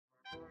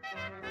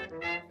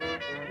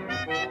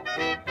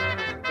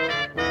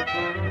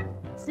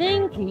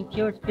Sing, keep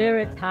your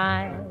spirits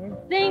high.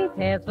 Sing,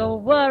 pass no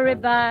worry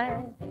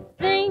by.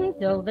 Sing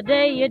till the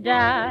day you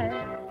die.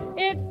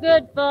 It's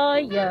good for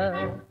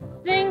you.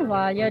 Sing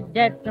while your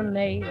debts are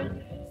made.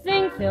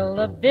 Sing till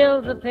the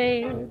bills are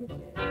paid.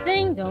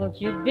 Sing, don't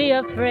you be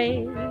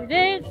afraid.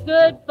 It's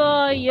good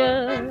for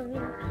you.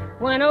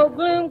 When old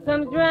gloom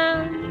comes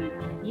round,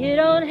 you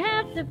don't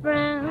have to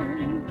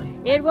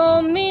frown. It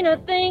won't mean a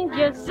thing.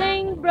 Just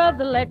sing,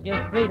 brother, let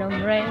your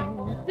freedom ring.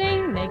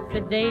 Sing, makes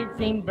the day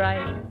seem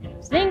bright.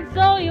 Sing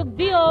so you'll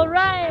be all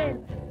right.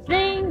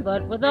 Sing,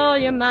 but with all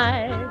your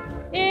might.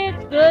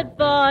 It's good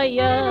for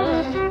you.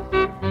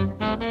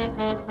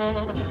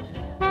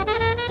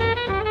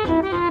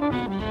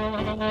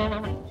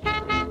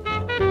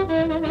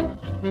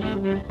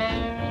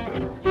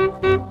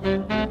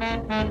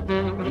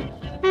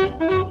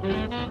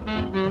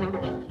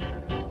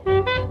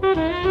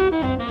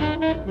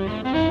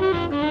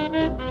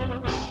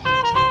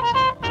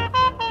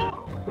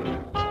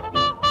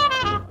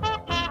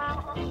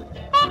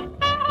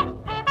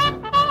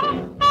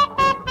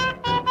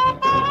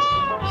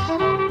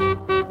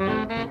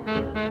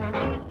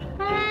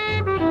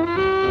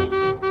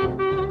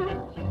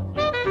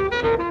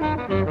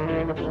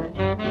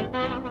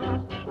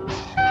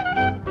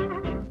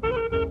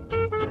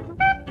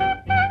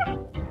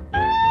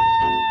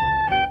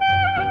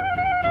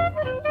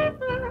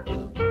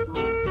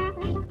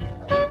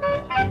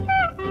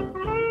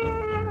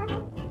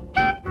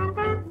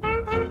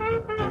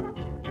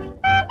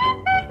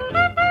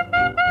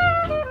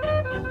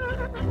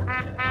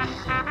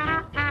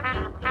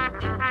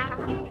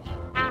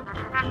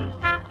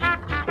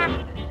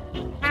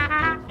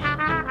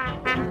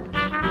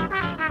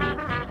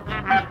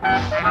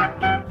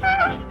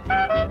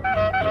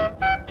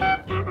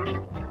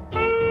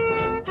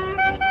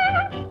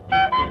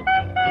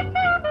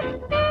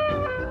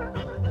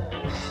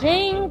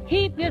 Sing,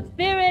 keep your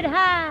spirit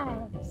high.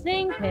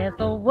 Sing, pass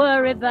the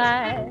worry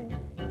by.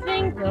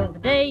 Sing till the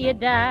day you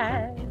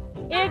die.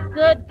 It's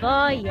good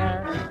for you.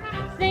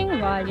 Sing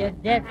while your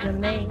debts are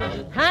made.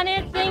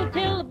 Honey, sing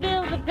till the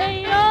bills are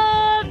paid.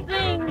 Oh,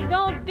 sing,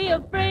 don't be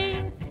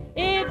afraid.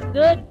 It's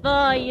good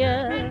for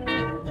you.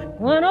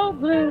 When old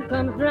gloom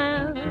comes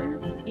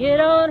round, you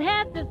don't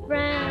have to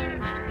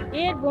frown.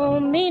 It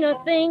won't mean a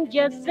thing.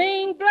 Just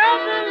sing,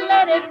 brother,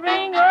 let it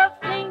ring. Oh,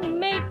 sing,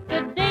 make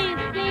the day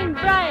seem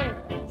bright.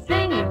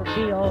 Sing, you'll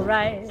be all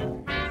right.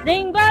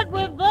 Sing, but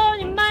with all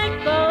your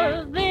might,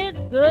 'cause it's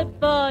good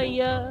for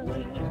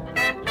you.